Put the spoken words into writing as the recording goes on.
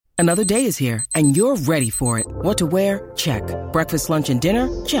Another day is here, and you're ready for it. What to wear? Check. Breakfast, lunch, and dinner?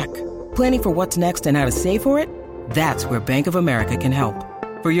 Check. Planning for what's next and how to save for it? That's where Bank of America can help.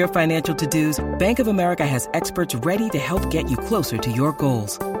 For your financial to-dos, Bank of America has experts ready to help get you closer to your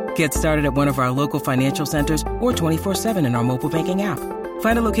goals. Get started at one of our local financial centers or 24/7 in our mobile banking app.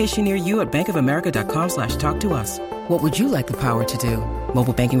 Find a location near you at bankofamerica.com/talktous. What would you like the power to do?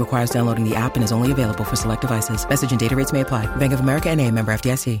 Mobile banking requires downloading the app and is only available for select devices. Message and data rates may apply. Bank of America N.A., member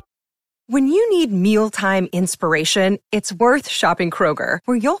FDIC. When you need mealtime inspiration, it's worth shopping Kroger,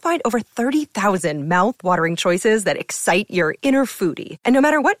 where you'll find over 30,000 mouth-watering choices that excite your inner foodie. And no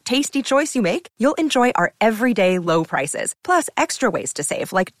matter what tasty choice you make, you'll enjoy our everyday low prices, plus extra ways to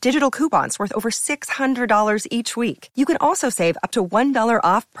save, like digital coupons worth over $600 each week. You can also save up to $1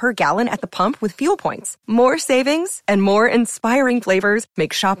 off per gallon at the pump with fuel points. More savings and more inspiring flavors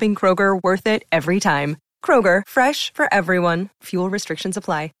make shopping Kroger worth it every time. Kroger, fresh for everyone. Fuel restrictions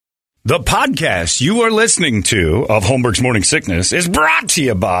apply. The podcast you are listening to of Holmberg's Morning Sickness is brought to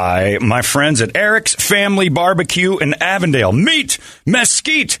you by my friends at Eric's Family Barbecue in Avondale. Meet,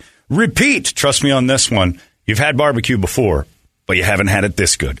 mesquite, repeat. Trust me on this one. You've had barbecue before, but you haven't had it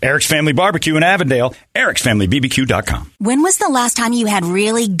this good. Eric's Family Barbecue in Avondale, ericsfamilybbq.com. When was the last time you had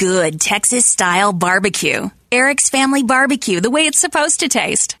really good Texas-style barbecue? Eric's Family Barbecue, the way it's supposed to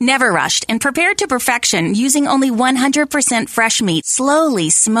taste. Never rushed and prepared to perfection using only 100% fresh meat, slowly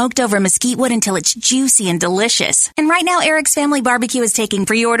smoked over mesquite wood until it's juicy and delicious. And right now, Eric's Family Barbecue is taking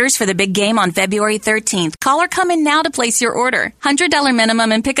pre-orders for the big game on February 13th. Call or come in now to place your order. $100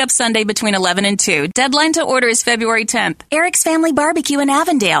 minimum and pick up Sunday between 11 and 2. Deadline to order is February 10th. Eric's Family Barbecue in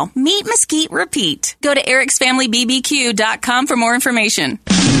Avondale. Meet, mesquite, repeat. Go to ericsfamilybbq.com for more information.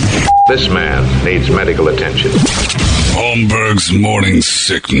 This man needs medical attention. Holmberg's Morning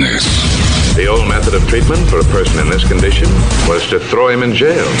Sickness. The old method of treatment for a person in this condition was to throw him in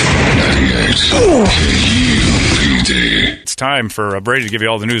jail. 98 KUPD. It's time for Brady to give you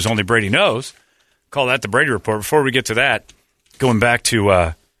all the news only Brady knows. Call that the Brady Report. Before we get to that, going back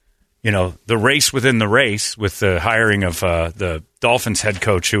to, the race within the race with the hiring of the Dolphins head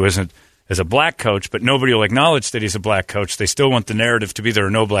coach who is a black coach, but nobody will acknowledge that he's a black coach. They still want the narrative to be there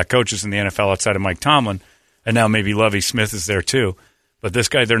are no black coaches in the NFL outside of Mike Tomlin, and now maybe Lovie Smith is there too. But this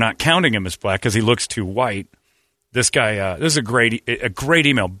guy, they're not counting him as black because he looks too white. This guy, this is a great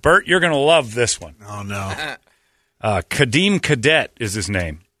email. Bert, you're going to love this one. Oh, no. Kadeem Cadet is his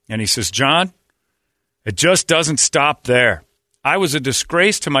name. And he says, John, it just doesn't stop there. I was a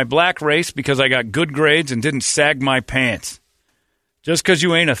disgrace to my black race because I got good grades and didn't sag my pants. Just because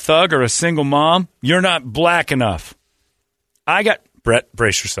you ain't a thug or a single mom, you're not black enough. Brett,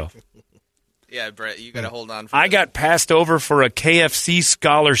 brace yourself. Yeah, Brett, you got to hold on. I got passed over for a KFC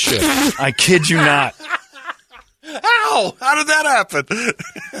scholarship. I kid you not. How? How did that happen?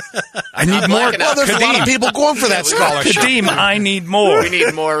 I need more. Well, there's a lot of people going for that scholarship. Kadeem, I need more. We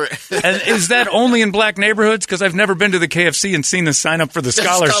need more. And is that only in black neighborhoods? Because I've never been to the KFC and seen the sign up for the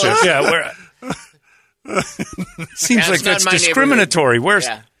scholarship. Yeah, seems like that's discriminatory.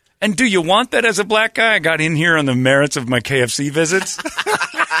 And do you want that as a black guy? I got in here on the merits of my KFC visits.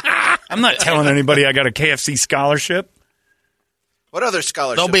 I'm not telling anybody I got a KFC scholarship. What other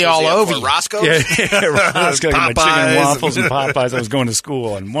scholarships? They'll be all over you. Roscoe's? Yeah, Roscoe, my chicken and waffles and Popeyes. Popeyes. I was going to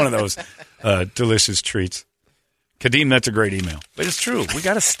school on one of those delicious treats. Kadeem, that's a great email. But it's true. We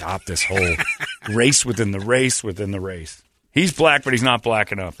got to stop this whole race within the race within the race. He's black, but he's not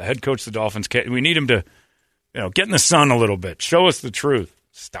black enough. The head coach of the Dolphins, we need him to, get in the sun a little bit. Show us the truth.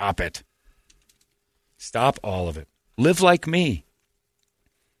 Stop it. Stop all of it. Live like me.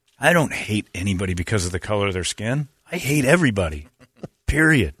 I don't hate anybody because of the color of their skin. I hate everybody.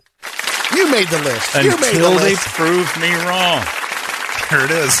 Period. You made the list. Until they prove me wrong. There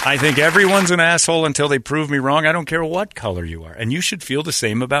it is. I think everyone's an asshole until they prove me wrong. I don't care what color you are. And you should feel the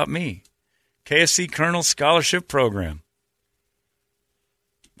same about me. KSC Colonel Scholarship Program.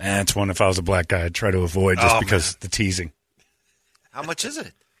 That's one if I was a black guy I'd try to avoid just because the teasing. How much is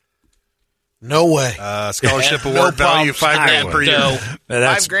it? No way. Scholarship award value $5,000 per year.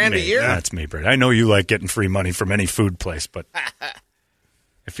 That's $5,000 a year? That's me, Brett. I know you like getting free money from any food place, but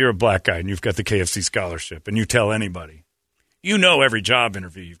if you're a black guy and you've got the KFC scholarship and you tell anybody, every job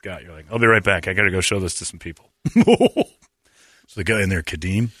interview you've got, you're like, I'll be right back. I got to go show this to some people. So the guy in there,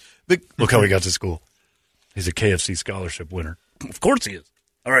 Kadeem, look how he got to school. He's a KFC scholarship winner. Of course he is.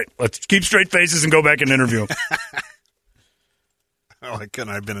 All right, let's keep straight faces and go back and interview him. Oh, I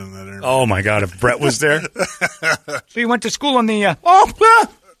couldn't have been in that interview. Oh, my God, if Brett was there. So you went to school on the...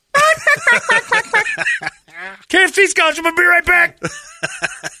 KFC scholarship, I'll be right back.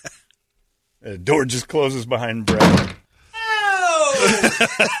 The door just closes behind Brett. Oh!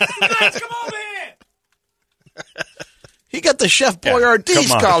 Guys, come over here. He got the Chef Boyardee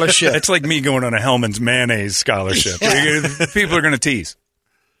scholarship. It's like me going on a Hellman's mayonnaise scholarship. People are going to tease.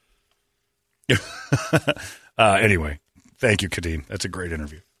 Anyway, thank you, Kadeem. That's a great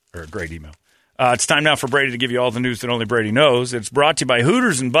interview, or a great email. It's time now for Brady to give you all the news that only Brady knows. It's brought to you by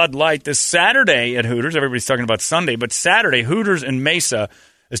Hooters and Bud Light. This Saturday at Hooters, everybody's talking about Sunday, but Saturday, Hooters and Mesa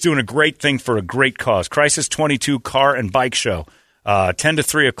is doing a great thing for a great cause. Crisis 22 Car and Bike Show, 10 to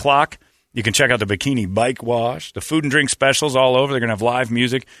 3 o'clock. You can check out the Bikini Bike Wash, the food and drink specials all over. They're going to have live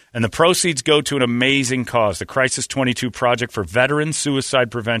music, and the proceeds go to an amazing cause, the Crisis 22 Project for Veteran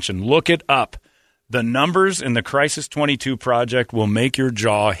Suicide Prevention. Look it up. The numbers in the Crisis 22 Project will make your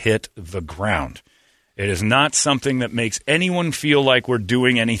jaw hit the ground. It is not something that makes anyone feel like we're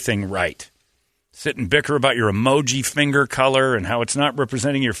doing anything right. Sit and bicker about your emoji finger color and how it's not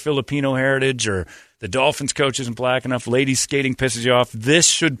representing your Filipino heritage, or the Dolphins coach isn't black enough, ladies skating pisses you off. This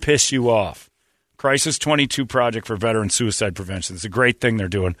should piss you off. Crisis 22 Project for Veteran Suicide Prevention. It's a great thing they're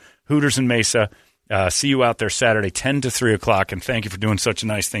doing. Hooters and Mesa. See you out there Saturday, 10 to 3 o'clock, and thank you for doing such a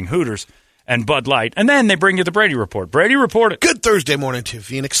nice thing, Hooters and Bud Light. And then they bring you the Brady Report. Brady, report it. Good Thursday morning to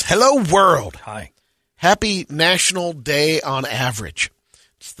Phoenix. Hello, world. Hi. Happy National Day on Average.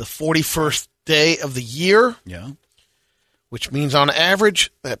 It's the 41st day of the year. Yeah. Which means on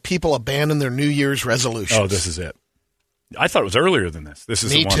average that people abandon their New Year's resolutions. Oh, this is it. I thought it was earlier than this. This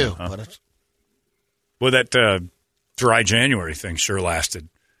is Me the one. too. Huh? But it's... Well, that dry January thing sure lasted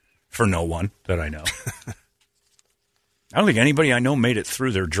for no one that I know. I don't think anybody I know made it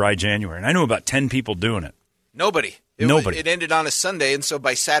through their dry January. And I know about 10 people doing it. Nobody. Nobody. It ended on a Sunday, and so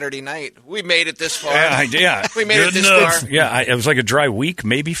by Saturday night, we made it this far. Yeah. We made it this far. Yeah, it was like a dry week,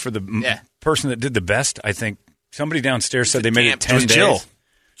 maybe for the person that did the best. I think somebody downstairs said they made it 10 days.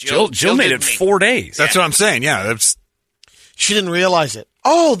 Jill made it 4 days. That's what I'm saying. Yeah, that's. She didn't realize it.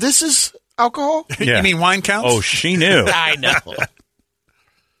 Oh, this is alcohol? Yeah. You mean wine counts? Oh, she knew. I know.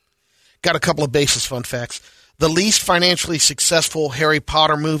 Got a couple of basis fun facts. The least financially successful Harry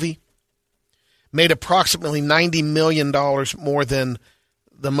Potter movie made approximately $90 million more than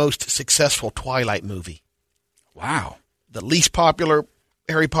the most successful Twilight movie. Wow. The least popular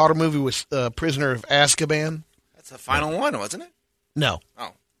Harry Potter movie was Prisoner of Azkaban. That's the final one, wasn't it? No.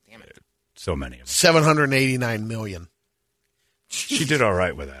 Oh, damn it. So many of them. $789 million. She did all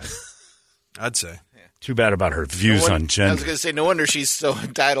right with that. I'd say. Too bad about her views on gender. I was going to say, no wonder she's so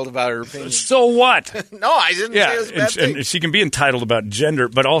entitled about her opinion. So what? No, I didn't say it was a bad thing. And she can be entitled about gender,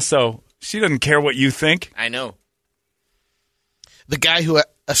 but also she doesn't care what you think. I know. The guy who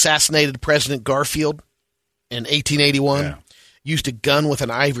assassinated President Garfield in 1881 used a gun with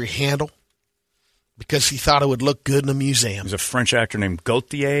an ivory handle because he thought it would look good in a museum. There's a French actor named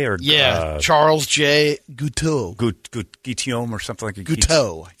Gaultier, or Charles J. Guiteau. Guillaume or something like that.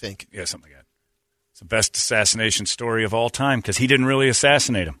 Guiteau, I think. Yeah, something like that. It's the best assassination story of all time because he didn't really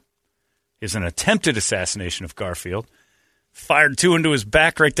assassinate him. It's an attempted assassination of Garfield. Fired two into his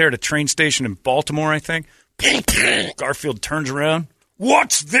back right there at a train station in Baltimore, I think. Garfield turns around.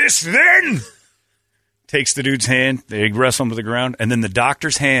 What's this then? Takes the dude's hand. They wrestle him to the ground. And then the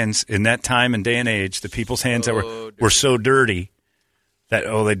doctor's hands in that time and day and age, the people's hands that were so dirty that,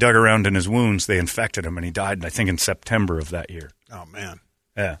 they dug around in his wounds. They infected him, and he died, I think, in September of that year. Oh, man.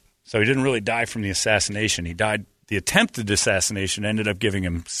 Yeah. So he didn't really die from the assassination. He died. The attempted assassination ended up giving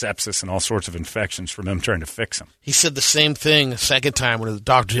him sepsis and all sorts of infections from them trying to fix him. He said the same thing a second time when the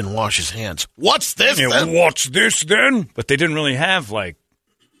doctor didn't wash his hands. What's this then? What's this then? But they didn't really have, like,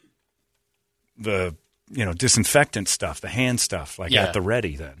 the, disinfectant stuff, the hand stuff, at the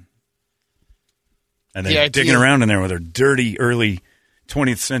ready then. And they're digging around in there with their dirty early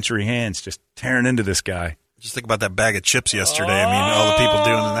 20th century hands just tearing into this guy. Just think about that bag of chips yesterday. I mean, all the people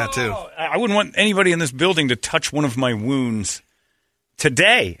doing that, too. I wouldn't want anybody in this building to touch one of my wounds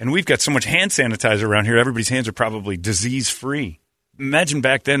today. And we've got so much hand sanitizer around here, everybody's hands are probably disease-free. Imagine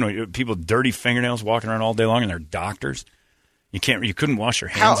back then, when people with dirty fingernails walking around all day long and they're doctors. You couldn't wash your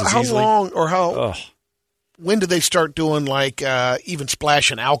hands as easily. How long when did they start doing even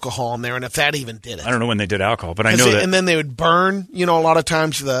splashing alcohol in there, and if that even did it? I don't know when they did alcohol, but I know that. And then they would burn, a lot of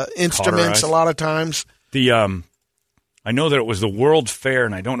times the instruments, cauterize. a lot of times. I know that it was the World Fair,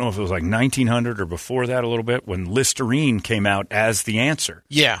 and I don't know if it was like 1900 or before that a little bit, when Listerine came out as the answer.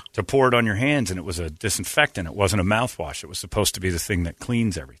 Yeah. To pour it on your hands, and it was a disinfectant. It wasn't a mouthwash. It was supposed to be the thing that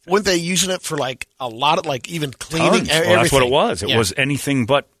cleans everything. Weren't they using it for a lot of even cleaning everything? Well, that's what it was. It was anything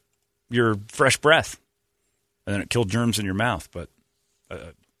but your fresh breath. And then it killed germs in your mouth. But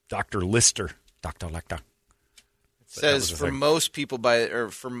Dr. Lister, Dr. Lecter. Says for most people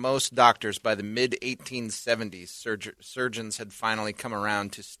for most doctors by the mid 1870s, surgeons had finally come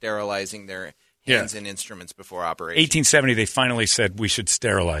around to sterilizing their hands and instruments before operation. 1870, they finally said we should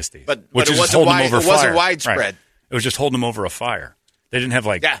sterilize these, but which it is wasn't holding them over fire. Wasn't widespread. Right. It was just holding them over a fire. They didn't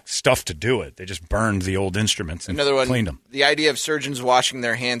have stuff to do it. They just burned the old instruments and cleaned them. The idea of surgeons washing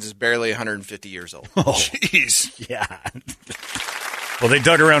their hands is barely 150 years old. Oh, jeez. Yeah. Well, they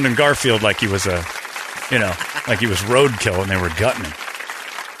dug around in Garfield like he was like he was roadkill and they were gutting him.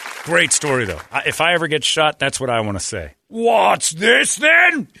 Great story, though. If I ever get shot, that's what I want to say. What's this,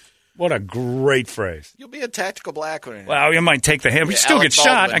 then? What a great phrase. You'll be a tactical black one. Well, you might take the hand. But you still get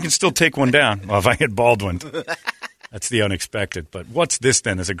shot. I can still take one down. Well, if I get Baldwin. That's the unexpected. But what's this,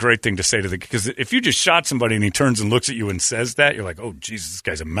 then, is a great thing to say to the – because if you just shot somebody and he turns and looks at you and says that, you're like, oh, Jesus, this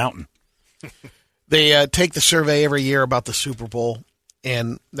guy's a mountain. They take the survey every year about the Super Bowl,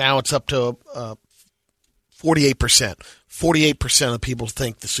 and now it's up to 48%. 48% of people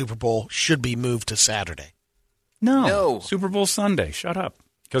think the Super Bowl should be moved to Saturday. No. Super Bowl Sunday. Shut up.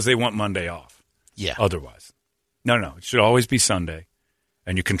 Because they want Monday off. Yeah. Otherwise. No. It should always be Sunday.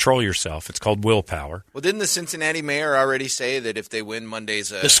 And you control yourself. It's called willpower. Well, didn't the Cincinnati mayor already say that if they win,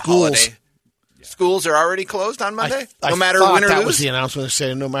 Monday's a the schools, holiday? Yeah. Schools are already closed on Monday? No matter win or lose? That was the announcement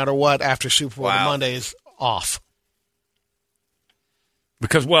saying no matter what, after Super Bowl, Monday is off.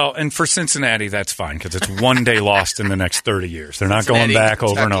 Because, and for Cincinnati, that's fine because it's one day lost in the next 30 years. They're not going back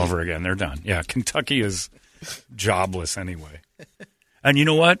Kentucky. Over and over again. They're done. Yeah, Kentucky is jobless anyway. And you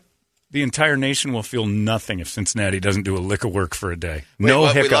know what? The entire nation will feel nothing if Cincinnati doesn't do a lick of work for a day.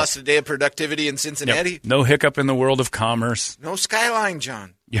 Hiccup. We lost a day of productivity in Cincinnati? Yep. No hiccup in the world of commerce. No skyline,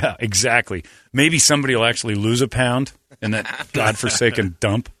 John. Yeah, exactly. Maybe somebody will actually lose a pound in that godforsaken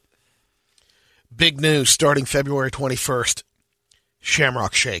dump. Big news starting February 21st.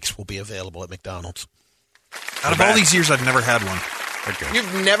 Shamrock Shakes will be available at McDonald's. Out of all these years, I've never had one. Okay.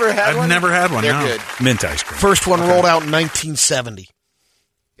 You've never had one? I've never had one. They're no. good. Mint ice cream. First one rolled out in 1970.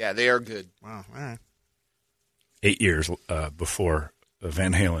 Yeah, they are good. Wow. All right. 8 years before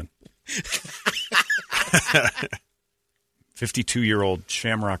Van Halen. 52-year-old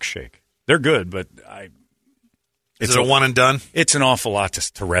Shamrock Shake. They're good, but Is it a one and done? It's an awful lot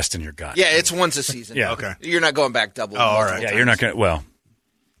to rest in your gut. Yeah, it's once a season. Yeah. Okay. You're not going back double. Oh, all right. Yeah, times. you're not going to,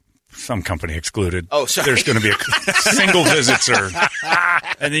 some company excluded. Oh, sorry. There's going to be a single visit, sir.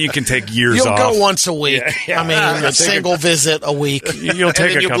 And then you can take years off. You'll go once a week. Yeah. I mean, a single visit a week. You'll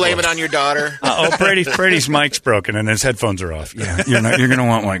take and then you blame of, it on your daughter. Brady's mic's broken and his headphones are off. Yeah, you're going to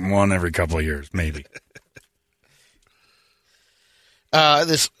want like one every couple of years, maybe.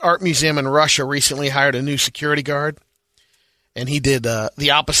 This art museum in Russia recently hired a new security guard, and he did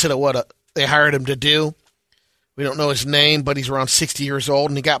the opposite of what they hired him to do. We don't know his name, but he's around 60 years old,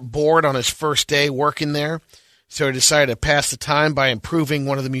 and he got bored on his first day working there, so he decided to pass the time by improving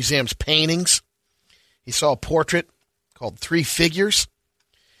one of the museum's paintings. He saw a portrait called Three Figures.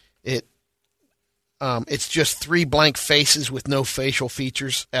 It's just three blank faces with no facial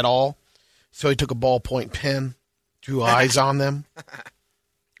features at all, so he took a ballpoint pen, drew eyes on them,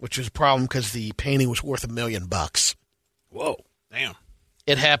 which was a problem because the painting was worth $1 million. Whoa. Damn.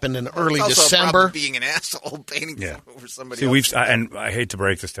 It happened in early also December. Being an asshole painting over somebody See, else. and I hate to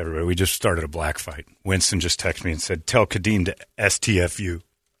break this to everybody. We just started a black fight. Winston just texted me and said, "Tell Kadeem to STFU."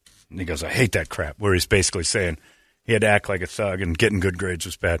 And he goes, "I hate that crap." Where he's basically saying he had to act like a thug and getting good grades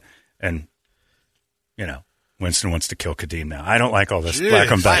was bad. And Winston wants to kill Kadeem now. I don't like all this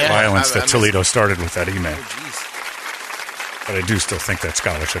black on black violence that Toledo started with that email. But I do still think that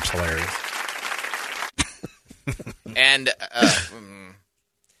scholarship's hilarious. And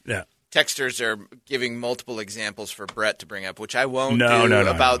yeah, texters are giving multiple examples for Brett to bring up, which I won't No,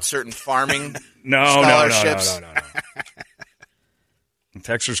 about certain farming No. scholarships.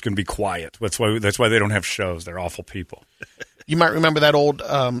 Texters can be quiet. That's why they don't have shows. They're awful people. You might remember that old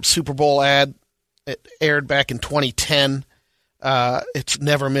Super Bowl ad. It aired back in 2010. It's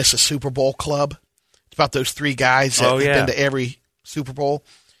Never Miss a Super Bowl Club. It's about those three guys that have been to every Super Bowl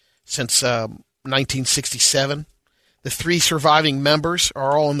since 1967. The three surviving members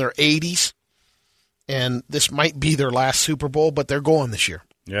are all in their 80s, and this might be their last Super Bowl, but they're going this year.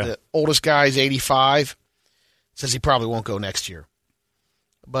 Yeah. The oldest guy is 85. Says he probably won't go next year.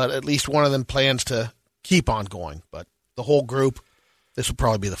 But at least one of them plans to keep on going. But the whole group, this will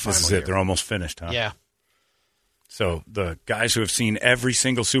probably be the final This is year. it. They're almost finished, huh? Yeah. So the guys who have seen every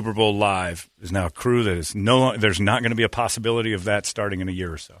single Super Bowl live is now a crew that is there's not going to be a possibility of that starting in a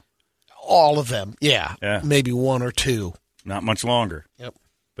year or so. All of them, yeah. Yeah. Maybe one or two. Not much longer. Yep.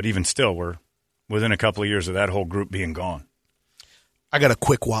 But even still, we're within a couple of years of that whole group being gone. I got a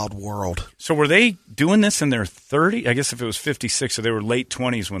quick wild world. So were they doing this in their 30s? I guess if it was 56, so they were late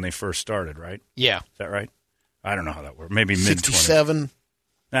 20s when they first started, right? Yeah. Is that right? I don't know how that worked. Maybe mid-20s. 67.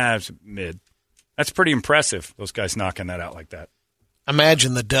 It's mid. That's pretty impressive, those guys knocking that out like that.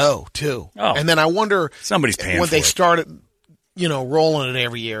 Imagine the dough, too. Oh. And then I wonder, somebody's paying when for they it. started, rolling it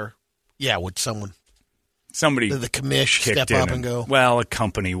every year, would somebody the commish kicked step in up and go? Well, a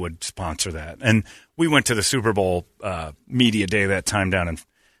company would sponsor that. And we went to the Super Bowl media day that time down, and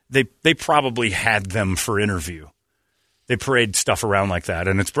they probably had them for interview. They parade stuff around like that,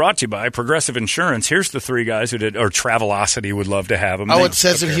 and it's brought to you by Progressive Insurance. Here's the three guys who did, or Travelocity would love to have them. Oh, it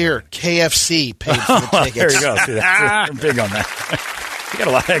says it here. KFC paid for the tickets. There you go. See, they're big on that. You got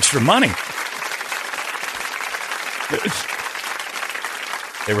a lot of extra money.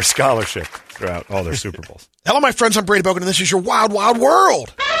 They were scholarship throughout all their Super Bowls. Hello, my friends. I'm Brady Bogan, and this is your Wild Wild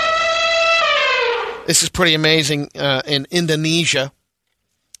World. This is pretty amazing. In Indonesia,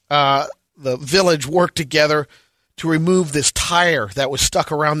 the village worked together to remove this tire that was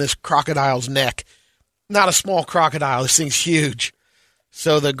stuck around this crocodile's neck. Not a small crocodile. This thing's huge.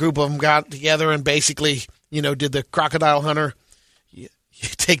 So the group of them got together and basically, did the crocodile hunter. You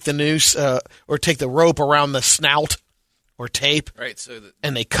take the noose or take the rope around the snout or tape, right?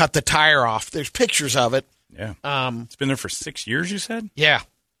 And they cut the tire off. There's pictures of it. Yeah. It's been there for 6 years, you said? Yeah.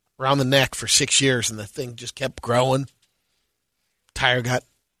 Around the neck for 6 years, and the thing just kept growing. Tire got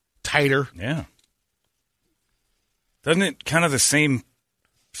tighter. Yeah. Doesn't it kind of the same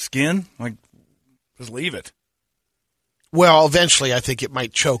skin? Like, just leave it. Well, eventually I think it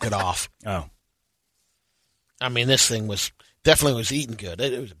might choke it off. Oh. I mean, this thing definitely was eating good.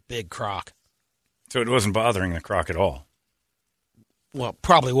 It was a big croc. So it wasn't bothering the croc at all? Well,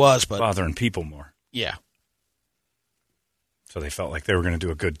 probably was, but... bothering people more. Yeah. So they felt like they were going to do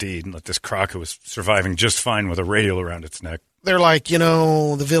a good deed and let this croc, who was surviving just fine with a radial around its neck. They're like,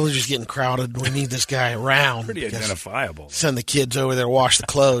 the village is getting crowded. We need this guy around. Pretty identifiable. Send the kids over there to wash the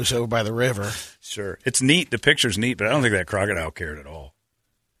clothes over by the river. Sure. It's neat. The picture's neat, but I don't think that crocodile cared at all.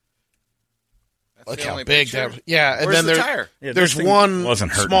 Look how big that was. Yeah, and Where's then the tire? Yeah, there's one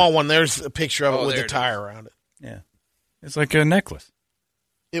wasn't small one. There's a picture of it with the it tire around it. Yeah. It's like a necklace.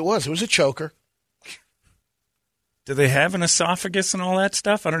 It was. It was a choker. Do they have an esophagus and all that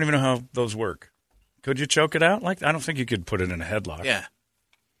stuff? I don't even know how those work. Could you choke it out? I don't think you could put it in a headlock. Yeah.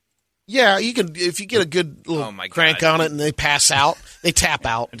 Yeah, you can if you get a good little crank on it and they pass out, they tap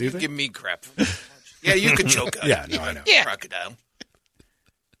out. Do you give me crap. Yeah, you can choke out. Yeah, no, I know. Yeah. Crocodile.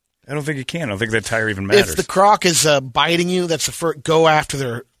 I don't think you can. I don't think that tire even matters. If the croc is biting you, that's the first. Go after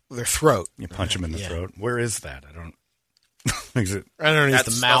their throat. You punch them in the throat. Where is that? I don't. Is it? Underneath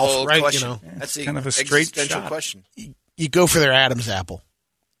the mouth, whole right? Question. That's the kind of a straight existential shot. question. You go for their Adam's apple.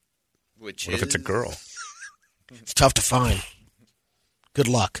 What if it's a girl? It's tough to find. Good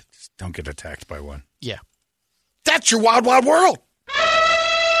luck. Just don't get attacked by one. Yeah. That's your Wild Wild World.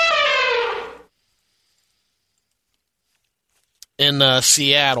 In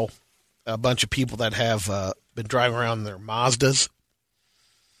Seattle, a bunch of people that have been driving around in their Mazdas.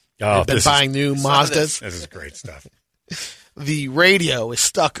 Oh, They've been buying new Mazdas. This is great stuff. The radio is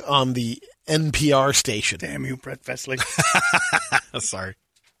stuck on the NPR station. Damn you, Brett Vesley. Sorry.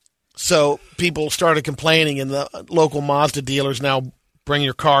 So people started complaining, and the local Mazda dealers now bring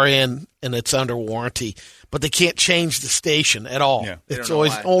your car in, and it's under warranty. But they can't change the station at all. Yeah. It's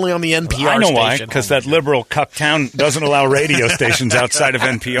always only on the NPR station. I know why, because that liberal cuck town doesn't allow radio stations outside of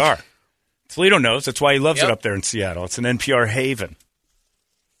NPR. Toledo knows. That's why he loves it up there in Seattle. It's an NPR haven.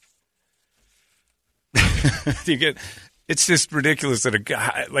 It's just ridiculous that a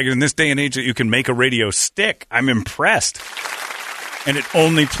guy, like in this day and age, that you can make a radio stick. I'm impressed. And it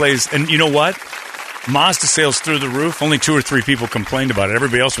only plays, and you know what? Mazda sales through the roof. Only 2 or 3 people complained about it.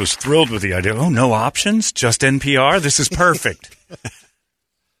 Everybody else was thrilled with the idea. Oh, no options? Just NPR? This is perfect.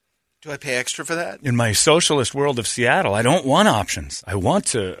 Do I pay extra for that? In my socialist world of Seattle, I don't want options. I want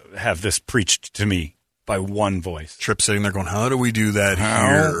to have this preached to me by one voice. Trip sitting there going, how do we do that How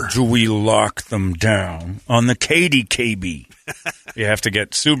here? do we lock them down on the KDKB? You have to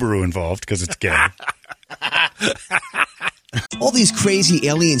get Subaru involved because it's gay. All these crazy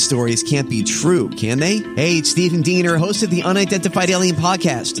alien stories can't be true, can they? Hey, it's Stephen Diener, host of the Unidentified Alien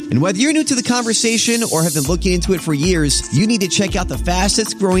Podcast. And whether you're new to the conversation or have been looking into it for years, you need to check out the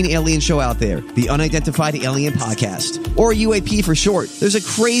fastest growing alien show out there, the Unidentified Alien Podcast, or UAP for short. There's a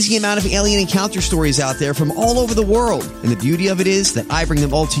crazy amount of alien encounter stories out there from all over the world. And the beauty of it is that I bring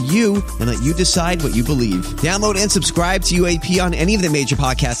them all to you and let you decide what you believe. Download and subscribe to UAP on any of the major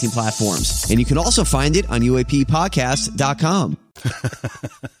podcasting platforms. And you can also find it on UAPpodcast.com.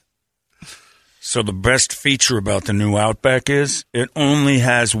 So the best feature about the new Outback is it only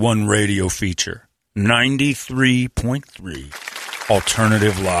has one radio feature. 93.3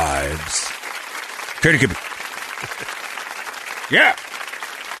 Alternative Lives. Katie Kibbie. Yeah.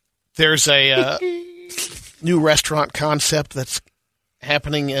 There's a new restaurant concept that's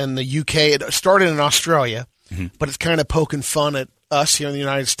happening in the UK. It started in Australia, but it's kind of poking fun at us here in the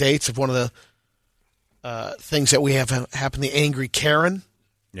United States of one of the things that we have happen, the Angry Karen.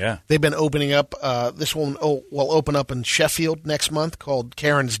 Yeah. They've been opening up. This one will open up in Sheffield next month called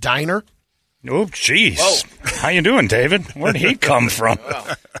Karen's Diner. Oh, jeez. How you doing, David? Where'd he come from?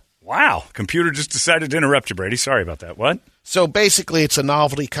 Wow. Computer just decided to interrupt you, Brady. Sorry about that. What? So basically it's a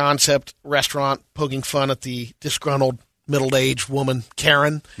novelty concept restaurant poking fun at the disgruntled middle-aged woman,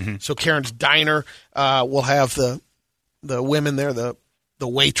 Karen. So Karen's Diner will have the women there. The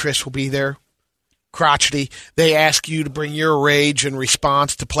waitress will be there. Crotchety. They ask you to bring your rage and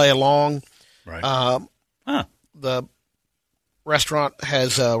response to play along. Right. The restaurant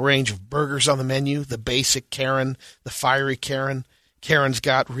has a range of burgers on the menu, the basic Karen, the fiery Karen, Karen's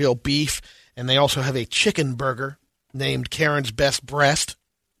Got Real Beef, and they also have a chicken burger named Karen's Best Breast.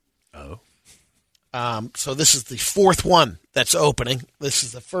 Oh. So this is the fourth one that's opening. This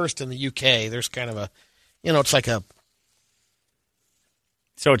is the first in the UK. There's kind of a, it's like a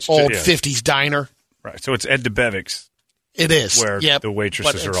old 50s diner. Right. So it's Ed DeBevick's. It is. Where the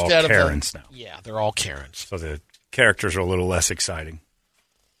waitresses are all Karens now. Yeah, they're all Karens. So the characters are a little less exciting.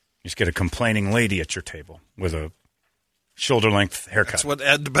 You just get a complaining lady at your table with a shoulder-length haircut. That's what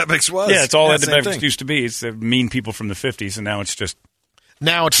Ed DeBevick's was. Yeah, it's all Ed DeBevick's used to be. It's the mean people from the 50s, and now it's just...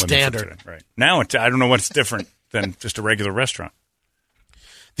 Now it's standard. Right. Now I don't know what's different than just a regular restaurant.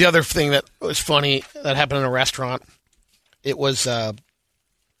 The other thing that was funny that happened in a restaurant, it was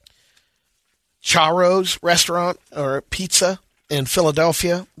Charo's restaurant or pizza in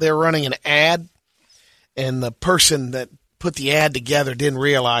Philadelphia. They were running an ad, and the person that put the ad together didn't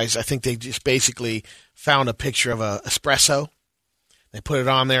realize. I think they just basically found a picture of a espresso. They put it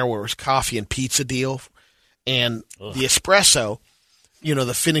on there where it was coffee and pizza deal. And the espresso,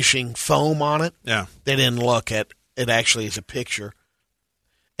 the finishing foam on it, they didn't look at it actually as a picture.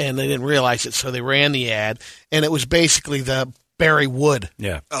 And they didn't realize it, so they ran the ad. And it was basically the Barry Wood.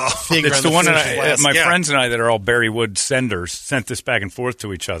 Yeah. Figure it's the one that my friends and I that are all Barry Wood senders sent this back and forth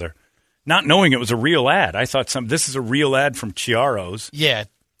to each other, not knowing it was a real ad. I thought this is a real ad from Chiaro's. Yeah.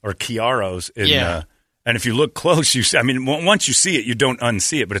 Or Chiaro's. And if you look close, you see, once you see it, you don't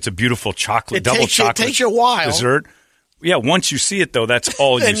unsee it, but it's a beautiful chocolate, chocolate. It takes you a while. Dessert. Yeah, once you see it, though, that's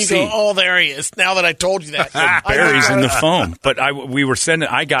all you see. Then you go, oh, there he is. Now that I told you that. Barry's in the foam. But we were sending,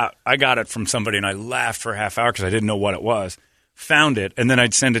 I got it from somebody, and I laughed for a half hour because I didn't know what it was. Found it, and then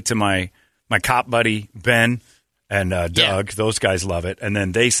I'd send it to my cop buddy, Ben, and Doug. Yeah. Those guys love it. And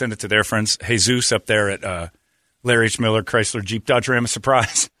then they send it to their friends, Jesus up there at Larry H. Miller, Chrysler, Jeep, Dodge, Ram,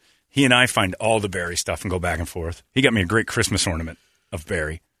 surprise. He and I find all the Barry stuff and go back and forth. He got me a great Christmas ornament of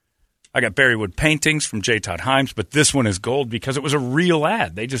Barry. I got Barry Wood paintings from J. Todd Himes, but this one is gold because it was a real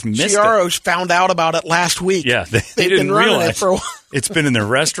ad. They just missed Chiaro's found out about it last week. Yeah, they didn't realize it for a while. It's been in their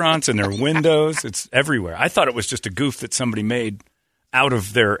restaurants and their windows. It's everywhere. I thought it was just a goof that somebody made out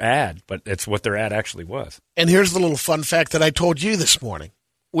of their ad, but it's what their ad actually was. And here's the little fun fact that I told you this morning.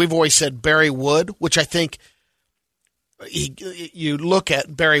 We've always said Barry Wood, which I think you look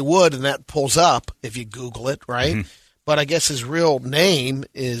at Barry Wood and that pulls up if you Google it, right? Mm-hmm. But I guess his real name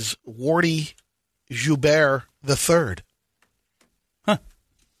is Wardy Joubert III. Huh.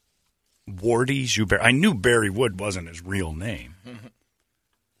 Wardy Joubert. I knew Barry Wood wasn't his real name.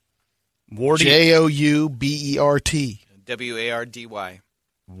 Wardy. Joubert. Wardy.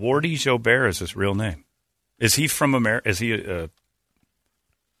 Wardy Joubert is his real name. Is he from America? Is he we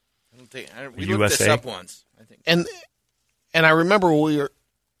looked this up once, I think. And I remember we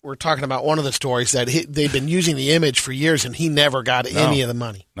were talking about one of the stories that they've been using the image for years, and he never got any of the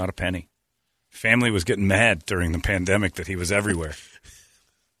money. Not a penny. Family was getting mad during the pandemic that he was everywhere.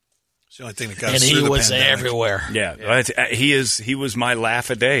 It's the only thing that got us through the pandemic. And he was everywhere. Yeah. He was my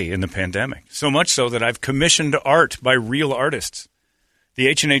laugh a day in the pandemic. So much so that I've commissioned art by real artists. The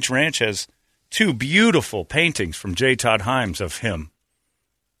H&H Ranch has 2 beautiful paintings from J. Todd Himes of him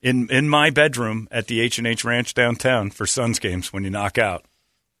in my bedroom at the H&H Ranch downtown for Suns games when you knock out.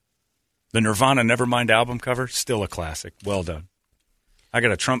 The Nirvana Nevermind album cover, still a classic. Well done. I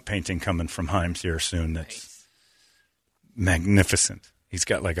got a Trump painting coming from Himes here soon that's magnificent. He's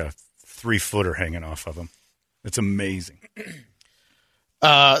got like a 3-footer hanging off of him. It's amazing.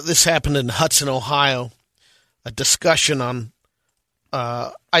 This happened in Hudson, Ohio. A discussion on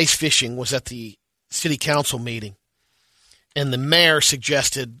ice fishing was at the city council meeting. And the mayor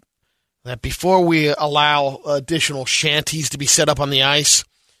suggested that before we allow additional shanties to be set up on the ice,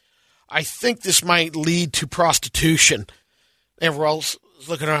 I think this might lead to prostitution. Everyone else is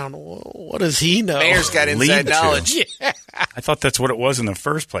looking around. What does he know? Mayor's got inside knowledge. Yeah. I thought that's what it was in the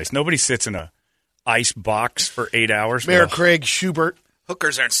first place. Nobody sits in a ice box for 8 hours. Mayor Craig Schubert.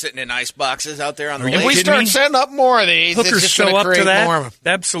 Hookers aren't sitting in ice boxes out there on the Are you lake. If we kidding start me? setting up more of these, it's Hookers just show gonna up to create that? more of 'em.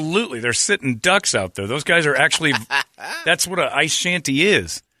 Absolutely. They're sitting ducks out there. Those guys are actually, that's what an ice shanty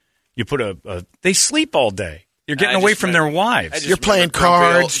is. You put they sleep all day. You're getting away from their wives. You're playing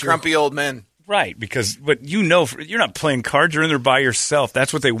cards. Grumpy old men. Right, but you're not playing cards. You're in there by yourself.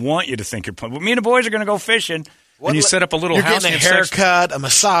 That's what they want you to think you're playing. Well, me and the boys are going to go fishing. And you set up a little You're house. getting a and you have haircut, a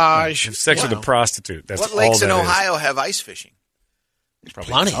massage. have sex with a prostitute. That's What all lakes that in is. Ohio have ice fishing?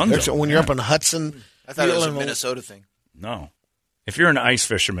 Probably Plenty. tons of them, When you're up in Hudson. I thought it was a Wheeling- Minnesota thing. No. If you're an ice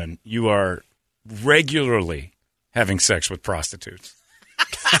fisherman, you are regularly having sex with prostitutes.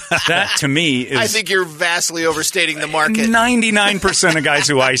 That, to me, is... I think you're vastly overstating the market. 99% of guys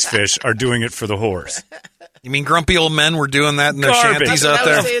who ice fish are doing it for the whores. You mean grumpy old men were doing that in their Garbage. shanties That's out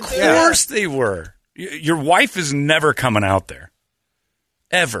what I there? was Of saying, too. course they were. Your wife is never coming out there.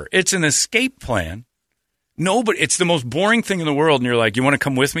 Ever. It's an escape plan. Nobody. It's the most boring thing in the world, and you're like, you want to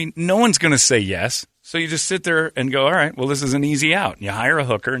come with me? No one's going to say yes. So you just sit there and go, all right, well, this is an easy out. And you hire a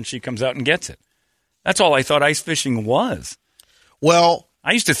hooker, and she comes out and gets it. That's all I thought ice fishing was. Well,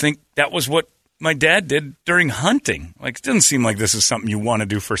 I used to think that was what my dad did during hunting. Like, it doesn't seem like this is something you want to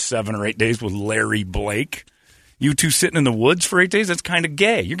do for 7 or 8 days with Larry Blake. You two sitting in the woods for 8 days? That's kind of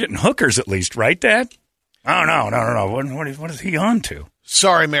gay. You're getting hookers at least, right, Dad? Oh, no. What is he on to?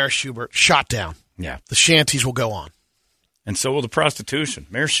 sorry, Mayor Schubert, shot down. Yeah. The shanties will go on. And so will the prostitution.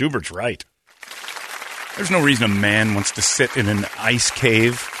 Mayor Schubert's right. There's no reason a man wants to sit in an ice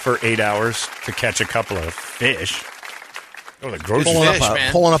cave for 8 hours to catch a couple of fish. Go to the grocery Pulling store.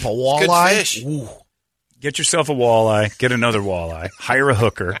 up, pulling up a walleye. fish. Ooh. Get yourself a walleye, get another walleye, hire a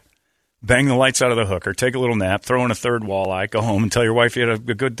hooker, bang the lights out of the hooker, take a little nap, throw in a third walleye, go home and tell your wife you had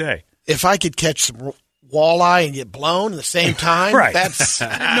a good day. If I could catch some walleye and get blown at the same time, Right. that's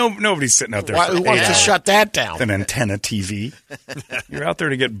Nobody's sitting out there why, for who 8 wants to hours shut that down? with an antenna TV. You're out there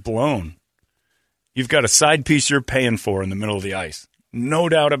to get blown. You've got a side piece you're paying for in the middle of the ice. No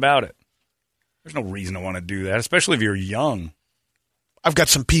doubt about it. There's no reason to want to do that, especially if you're young. I've got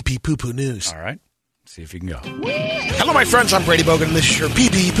some pee-pee poo-poo news. All right. See if you can go. Hello, my friends. I'm Brady Bogan, and this is your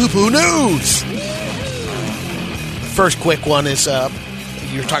pee-pee poo-poo news. The first quick one is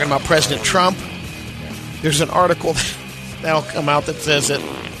you're talking about President Trump. There's an article that'll come out that says that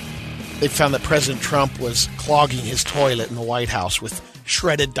they found that President Trump was clogging his toilet in the White House with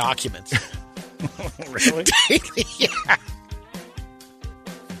shredded documents. Really? Yeah.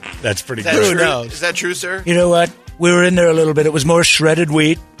 That's pretty Is that good. Who true? knows? Is that true, sir? You know what? We were in there a little bit. It was more shredded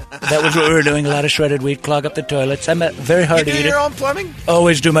wheat. That was what we were doing, a lot of shredded wheat, clog up the toilets. I'm a very hard You do eater. your own plumbing?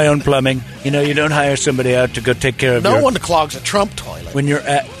 Always do my own plumbing. You know, you don't hire somebody out to go take care of No your... one clogs a Trump toilet. When you're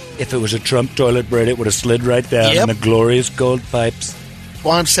at... If it was a Trump toilet, Brady, it would have slid right down Yep. in the glorious gold pipes.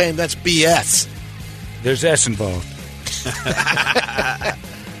 Well, I'm saying that's BS. There's S involved.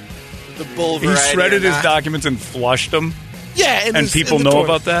 The bull He variety shredded or his not? documents and flushed them, Yeah, and people know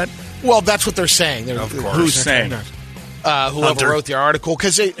about that? Well, that's what they're saying. Of course. Who's saying? Whoever Hunter. wrote the article,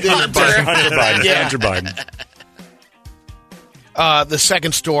 because Hunter Biden. Yeah. Hunter Biden. The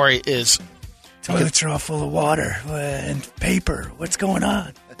second story is Toilets are all full of water and paper. What's going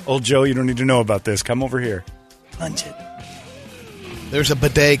on? Old Joe, you don't need to know about this. Come over here. Punch it. there's a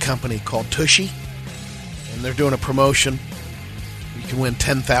bidet company called Tushy, and they're doing a promotion. You can win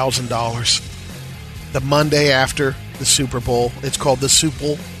 $10,000 the Monday after the Super Bowl. It's called the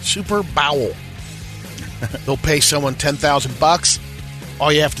Super Bowl. They'll pay someone $10,000.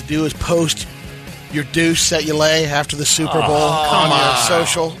 All you have to do is post your deuce that you lay after the Super Bowl on your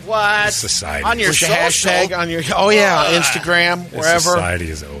social. What? Society. On your Push the social? hashtag on your Instagram, This wherever. society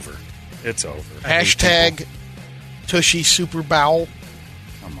is over. It's over. I hate Hashtag people. Tushy Super Bowl,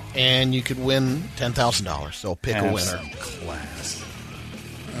 Come on. and you could win $10,000. They'll pick a Have winner. some class.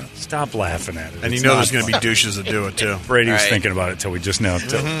 Stop laughing at it. And It's you know not there's going to be fun. douches that do it, too. Brady was Right. thinking about it till we just now.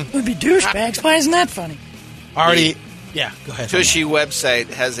 We'd be douchebags. Why isn't that funny? Already, yeah, go ahead. Tushy website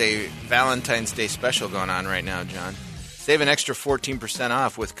has a Valentine's Day special going on right now, John. Save an extra 14%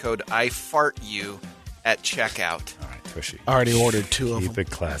 off with code IFARTYOU at checkout. All right, Tushy. Already ordered 2 of Keep them.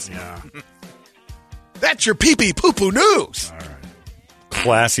 it classy. Yeah. That's your pee-pee poo-poo news. All right.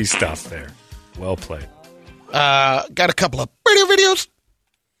 Classy stuff there. Well played. Got a couple of radio videos.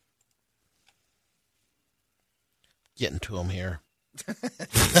 Getting to them here.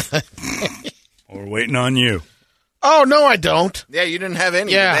 We're waiting on you. Oh, no, I don't. Yeah, you didn't have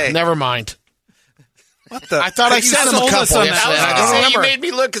any Yeah, today. never mind. What the? I thought I sent him a couple. I you made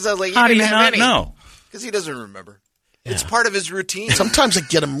me look because I was like, How do you didn't not have any. know? Because he doesn't remember. Yeah. It's part of his routine. Sometimes I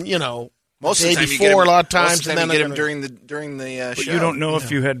get him, most the of the day time before, you get him, a lot of times, most of the and time then you I'm get him during the But show. you don't know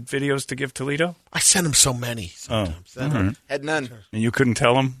if you had videos to give Toledo? I send him so many sometimes. Had none. And you couldn't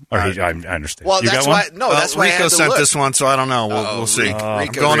tell him? Or I understand. Well, you that's got why. one? No, that's why I Rico had to sent look. this one, so I don't know. We'll see. Rico I'm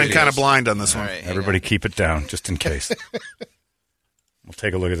going in kind of blind on this one. Right, Everybody keep it down, just in case. We'll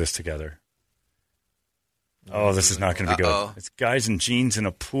take a look at this together. Oh, this is not going to be good. It's guys in jeans in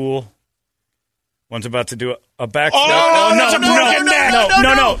a pool. One's about to do a back. Oh,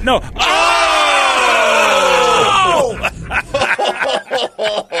 no.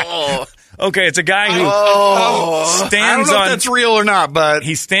 Oh! Okay, it's a guy who stands I don't know on. if that's real or not, but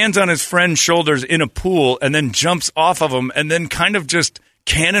He stands on his friend's shoulders in a pool and then jumps off of him and then kind of just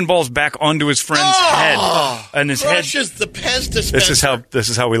cannonballs back onto his friend's head. And his head. Crushes the Pez dispenser. This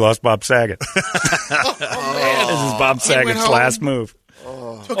is how we lost Bob Saget. This is Bob Saget's home. last move.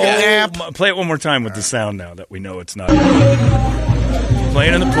 Took a nap. Play it one more time with the sound now that we know it's not.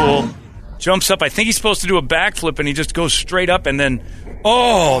 Playing in the pool, jumps up. I think he's supposed to do a backflip, and he just goes straight up, and then,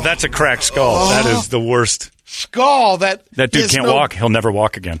 that's a cracked skull. That is the worst. Skull. That dude can't walk. He'll never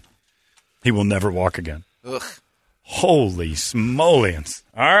walk again. He will never walk again. Ugh. Holy smolians.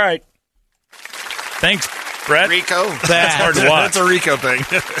 All right. Thanks, Brett. Rico. That's hard to watch. That's a Rico thing.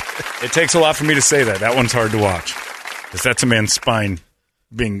 It takes a lot for me to say that. That one's hard to watch. Because that's a man's spine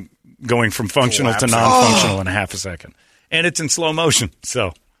going from functional to non-functional in a half a second. And it's in slow motion,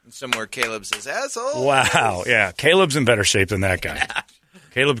 so. Somewhere Caleb says, asshole. Wow, yeah. Caleb's in better shape than that guy.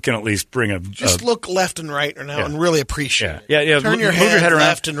 Caleb can at least bring Just look left and right now and really appreciate it. Yeah. Turn your move head your head around.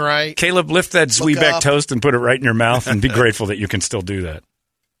 left and right. Caleb, lift that Look Zwieback up. toast and put it right in your mouth and be grateful that you can still do that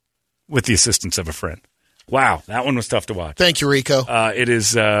with the assistance of a friend. Wow, that one was tough to watch. Thank you, Rico. It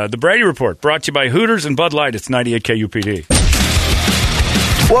is the Brady Report, brought to you by Hooters and Bud Light. It's 98 KUPD.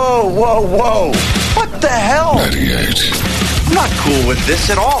 Whoa. What the hell? 98. I'm not cool with this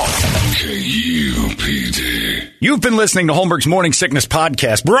at all. KUPD. You've been listening to Holmberg's Morning Sickness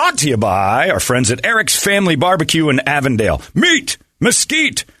Podcast, brought to you by our friends at Eric's Family Barbecue in Avondale. Meet,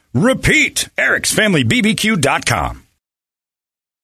 mesquite, repeat. Eric'sFamilyBBQ.com.